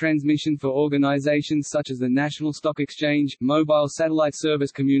 data transmission for organizations such as the National Stock Exchange, mobile satellite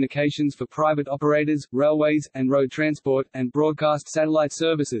service communications for private operators, railways, and road transport, and broadcast satellite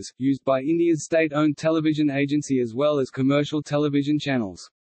services, used by India's state-owned television agency as well as commercial television channels.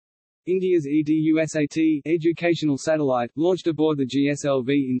 India's EDUSAT educational satellite, launched aboard the GSLV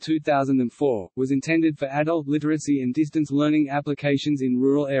in 2004, was intended for adult literacy and distance learning applications in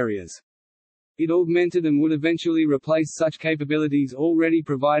rural areas. It augmented and would eventually replace such capabilities already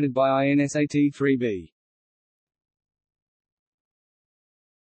provided by INSAT-3B.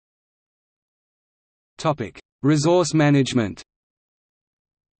 Topic: Resource management.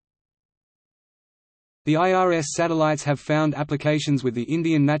 The IRS satellites have found applications with the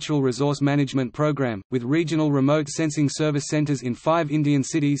Indian Natural Resource Management Program, with regional remote sensing service centers in 5 Indian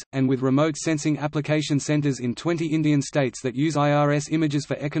cities, and with remote sensing application centers in 20 Indian states that use IRS images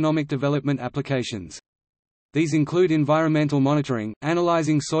for economic development applications. These include environmental monitoring,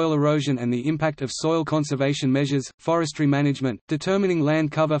 analyzing soil erosion and the impact of soil conservation measures, forestry management, determining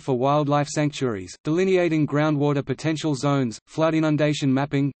land cover for wildlife sanctuaries, delineating groundwater potential zones, flood inundation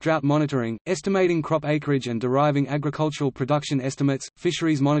mapping, drought monitoring, estimating crop acreage and deriving agricultural production estimates,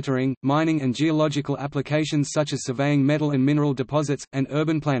 fisheries monitoring, mining and geological applications such as surveying metal and mineral deposits, and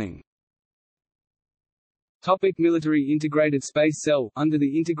urban planning. Military Integrated Space Cell, under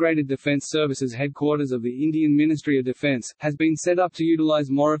the Integrated Defence Services headquarters of the Indian Ministry of Defence, has been set up to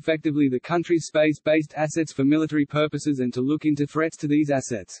utilise more effectively the country's space-based assets for military purposes and to look into threats to these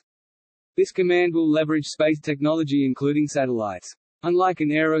assets. This command will leverage space technology including satellites. Unlike an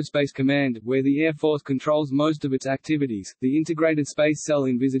aerospace command, where the Air Force controls most of its activities, the Integrated Space Cell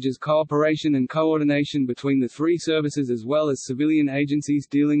envisages cooperation and coordination between the 3 services as well as civilian agencies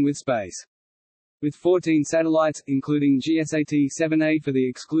dealing with space. With 14 satellites, including GSAT-7A for the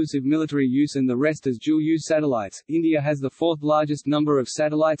exclusive military use and the rest as dual-use satellites, India has the 4th largest number of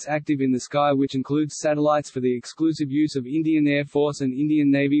satellites active in the sky, which includes satellites for the exclusive use of Indian Air Force and Indian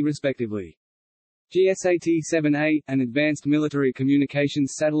Navy respectively. GSAT-7A, an advanced military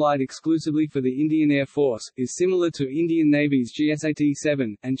communications satellite exclusively for the Indian Air Force, is similar to Indian Navy's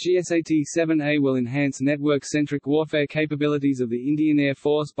GSAT-7, and GSAT-7A will enhance network-centric warfare capabilities of the Indian Air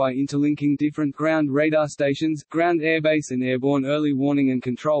Force by interlinking different ground radar stations, ground airbase and airborne early warning and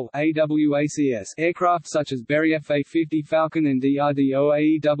control (AWACS) aircraft such as Berry Fa-50 Falcon and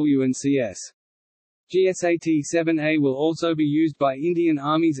DRDO AEW&CS. GSAT-7A will also be used by Indian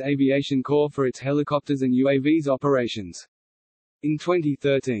Army's Aviation Corps for its helicopters and UAVs operations. In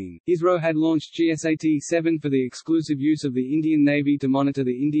 2013, ISRO had launched GSAT-7 for the exclusive use of the Indian Navy to monitor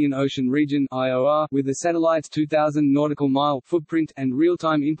the Indian Ocean region (IOR) with the satellite's 2,000 nautical mile footprint and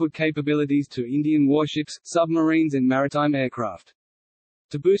real-time input capabilities to Indian warships, submarines and maritime aircraft.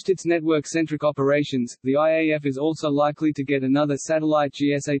 To boost its network-centric operations, the IAF is also likely to get another satellite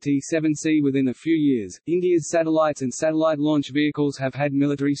GSAT-7C within a few years. India's satellites and satellite launch vehicles have had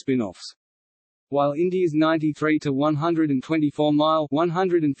military spin-offs. While India's 93 to 124 mile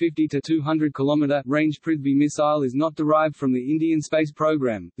 (150 to 200 km) range Prithvi missile is not derived from the Indian space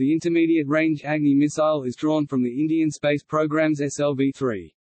program, the intermediate range Agni missile is drawn from the Indian space program's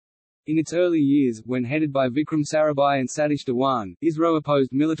SLV-3. In its early years, when headed by Vikram Sarabhai and Satish Dhawan, ISRO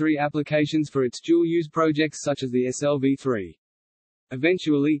opposed military applications for its dual-use projects such as the SLV-3.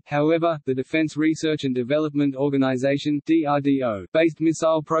 Eventually, however, the Defense Research and Development Organization (DRDO)-based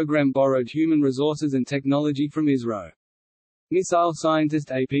missile program borrowed human resources and technology from ISRO. Missile scientist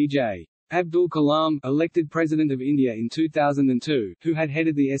APJ Abdul Kalam, elected President of India in 2002, who had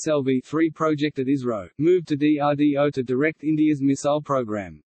headed the SLV-3 project at ISRO, moved to DRDO to direct India's missile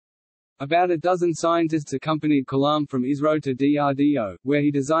program. About a dozen scientists accompanied Kalam from ISRO to DRDO, where he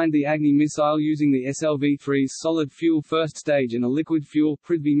designed the Agni missile using the SLV-3's solid fuel first stage and a liquid fuel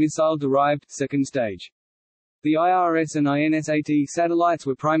Prithvi missile-derived second stage. The IRNSS and INSAT satellites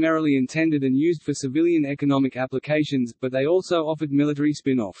were primarily intended and used for civilian economic applications, but they also offered military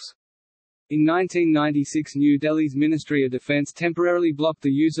spin-offs. In 1996, New Delhi's Ministry of Defence temporarily blocked the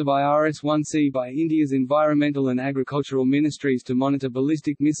use of IRNSS-1C by India's Environmental and Agricultural Ministries to monitor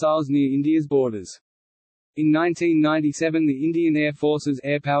ballistic missiles near India's borders. In 1997, the Indian Air Force's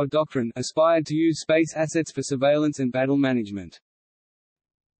Air Power Doctrine aspired to use space assets for surveillance and battle management.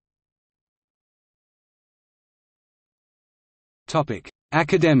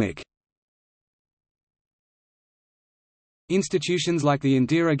 Academic. Institutions like the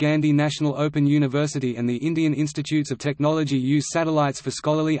Indira Gandhi National Open University and the Indian Institutes of Technology use satellites for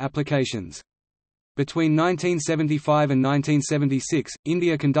scholarly applications. Between 1975 and 1976,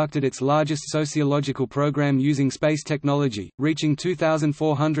 India conducted its largest sociological program using space technology, reaching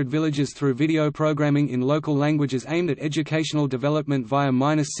 2,400 villages through video programming in local languages aimed at educational development via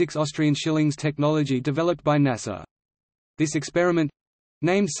 -6 Austrian shillings technology developed by NASA. This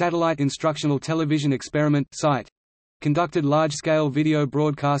experiment—named Satellite Instructional Television Experiment (SITE), conducted large-scale video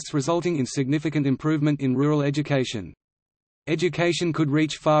broadcasts resulting in significant improvement in rural education. Education could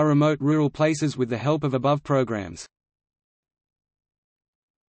reach far remote rural places with the help of above programs.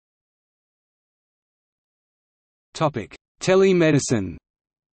 Telemedicine.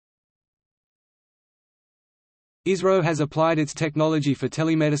 ISRO has applied its technology for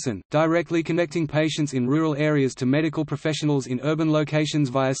telemedicine, directly connecting patients in rural areas to medical professionals in urban locations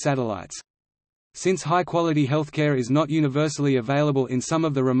via satellites. Since high-quality healthcare is not universally available in some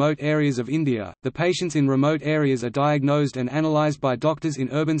of the remote areas of India, the patients in remote areas are diagnosed and analyzed by doctors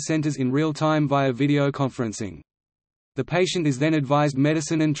in urban centers in real time via video conferencing. The patient is then advised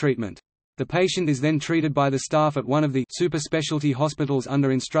medicine and treatment. The patient is then treated by the staff at one of the super-specialty hospitals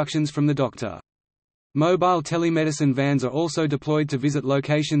under instructions from the doctor. Mobile telemedicine vans are also deployed to visit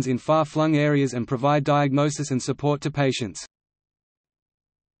locations in far-flung areas and provide diagnosis and support to patients.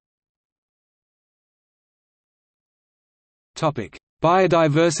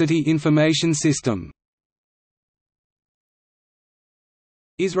 Biodiversity Information System.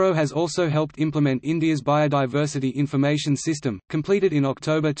 ISRO has also helped implement India's Biodiversity Information System, completed in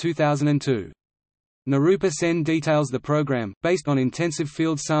October 2002. Nirupa Sen details the program, based on intensive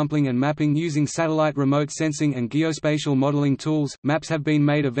field sampling and mapping using satellite remote sensing and geospatial modeling tools. Maps have been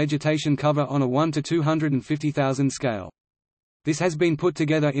made of vegetation cover on a 1 to 250,000 scale. This has been put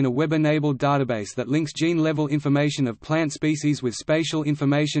together in a web-enabled database that links gene-level information of plant species with spatial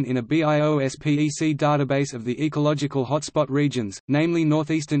information in a BIOSPEC database of the ecological hotspot regions, namely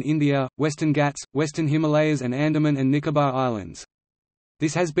northeastern India, Western Ghats, Western Himalayas and Andaman and Nicobar Islands.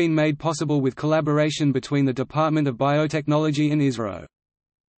 This has been made possible with collaboration between the Department of Biotechnology and ISRO.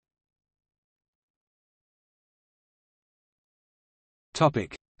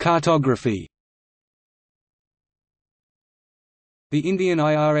 Cartography. The Indian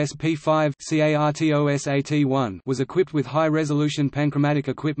IRS-P5 CARTOSAT-1 was equipped with high-resolution panchromatic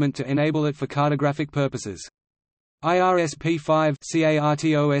equipment to enable it for cartographic purposes. IRS-P5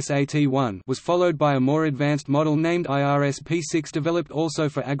 CARTOSAT-1 was followed by a more advanced model named IRS-P6 developed also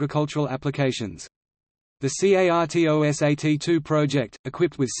for agricultural applications. The CARTOSAT-2 project,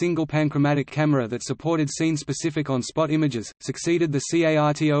 equipped with single panchromatic camera that supported scene-specific on-spot images, succeeded the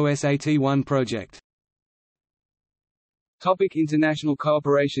CARTOSAT-1 project. International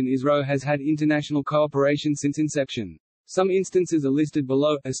cooperation. ISRO has had international cooperation since inception. Some instances are listed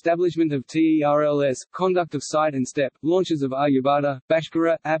below: establishment of TERLS, conduct of Sight and STEP, launches of Aryabhata,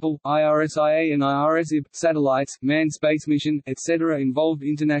 Bhaskara, Apple, IRSIA and IRSIB, satellites, manned space mission, etc. involved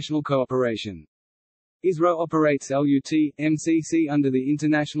international cooperation. ISRO operates LUT, MCC under the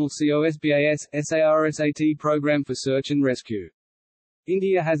International COSPAS, SARSAT program for search and rescue.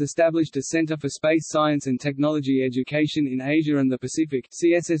 India has established a Centre for Space Science and Technology Education in Asia and the Pacific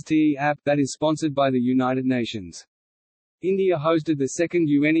CSSTE app that is sponsored by the United Nations. India hosted the second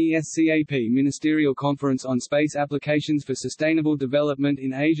UNESCAP Ministerial Conference on Space Applications for Sustainable Development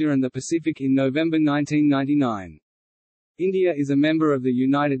in Asia and the Pacific in November 1999. India is a member of the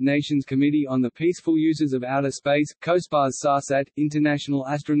United Nations Committee on the Peaceful Uses of Outer Space, COSPAS SARSAT, International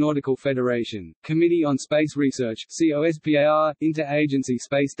Astronautical Federation, Committee on Space Research, COSPAR, Inter-Agency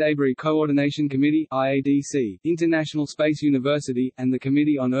Space Debris Coordination Committee, IADC, International Space University, and the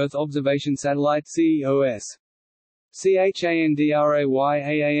Committee on Earth Observation Satellite, CEOS.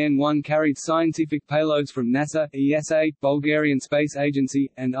 CHANDRAYAAN-1 carried scientific payloads from NASA, ESA, Bulgarian Space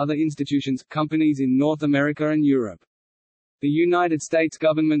Agency, and other institutions, companies in North America and Europe. The United States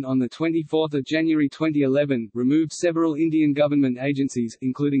government on 24 January 2011, removed several Indian government agencies,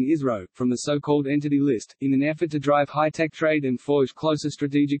 including ISRO, from the so-called Entity List, in an effort to drive high-tech trade and forge closer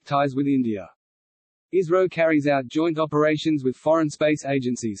strategic ties with India. ISRO carries out joint operations with foreign space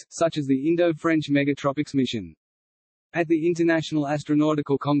agencies, such as the Indo-French Megatropics mission. At the International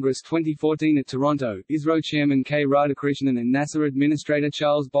Astronautical Congress 2014 at Toronto, ISRO Chairman K. Radhakrishnan and NASA Administrator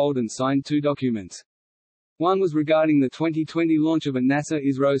Charles Bolden signed two documents. One was regarding the 2020 launch of a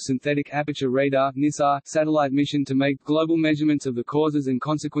NASA-ISRO Synthetic Aperture Radar (NISAR) satellite mission to make global measurements of the causes and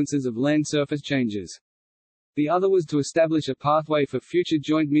consequences of land surface changes. The other was to establish a pathway for future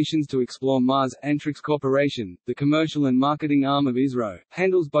joint missions to explore Mars. Antrix Corporation, the commercial and marketing arm of ISRO,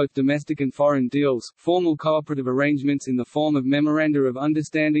 handles both domestic and foreign deals. Formal cooperative arrangements in the form of Memoranda of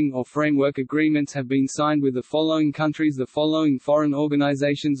Understanding or Framework Agreements have been signed with the following countries. The following foreign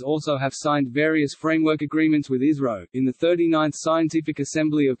organizations also have signed various framework agreements with ISRO. In the 39th Scientific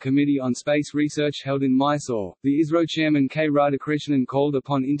Assembly of Committee on Space Research held in Mysore, the ISRO chairman K. Radhakrishnan called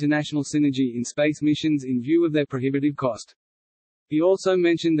upon international synergy in space missions in view of their prohibitive cost. He also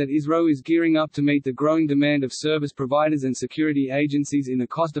mentioned that ISRO is gearing up to meet the growing demand of service providers and security agencies in a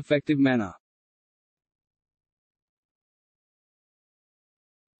cost-effective manner.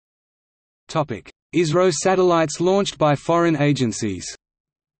 ISRO satellites launched by foreign agencies.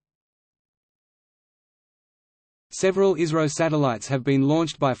 Several ISRO satellites have been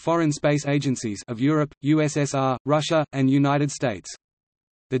launched by foreign space agencies of Europe, USSR, Russia, and United States.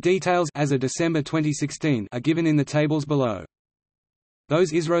 The details as of December 2016 are given in the tables below.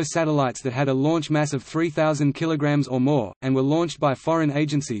 Those ISRO satellites that had a launch mass of 3,000 kg or more, and were launched by foreign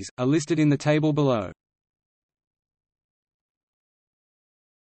agencies, are listed in the table below.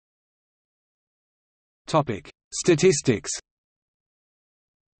 Statistics.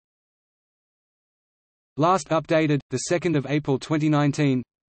 Last updated, 2 April 2019.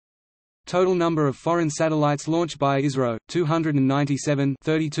 Total number of foreign satellites launched by ISRO, 297,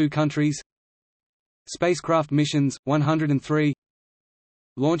 32 countries. Spacecraft missions, 103.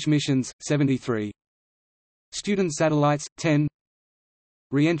 Launch missions, 73. Student satellites, 10.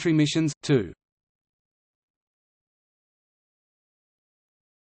 Re-entry missions, 2.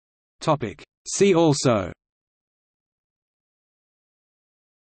 See also: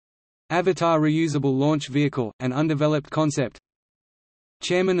 Avatar reusable launch vehicle, an undeveloped concept.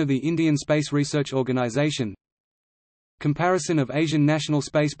 Chairman of the Indian Space Research Organisation. Comparison of Asian national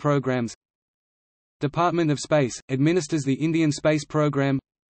space programs. Department of Space, administers the Indian Space Program.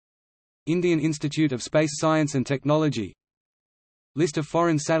 Indian Institute of Space Science and Technology. List of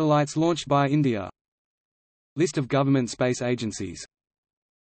foreign satellites launched by India. List of government space agencies.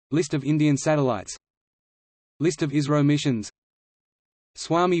 List of Indian satellites. List of ISRO missions.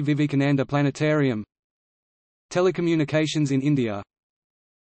 Swami Vivekananda Planetarium. Telecommunications in India.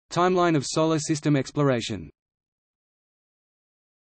 Timeline of solar system exploration.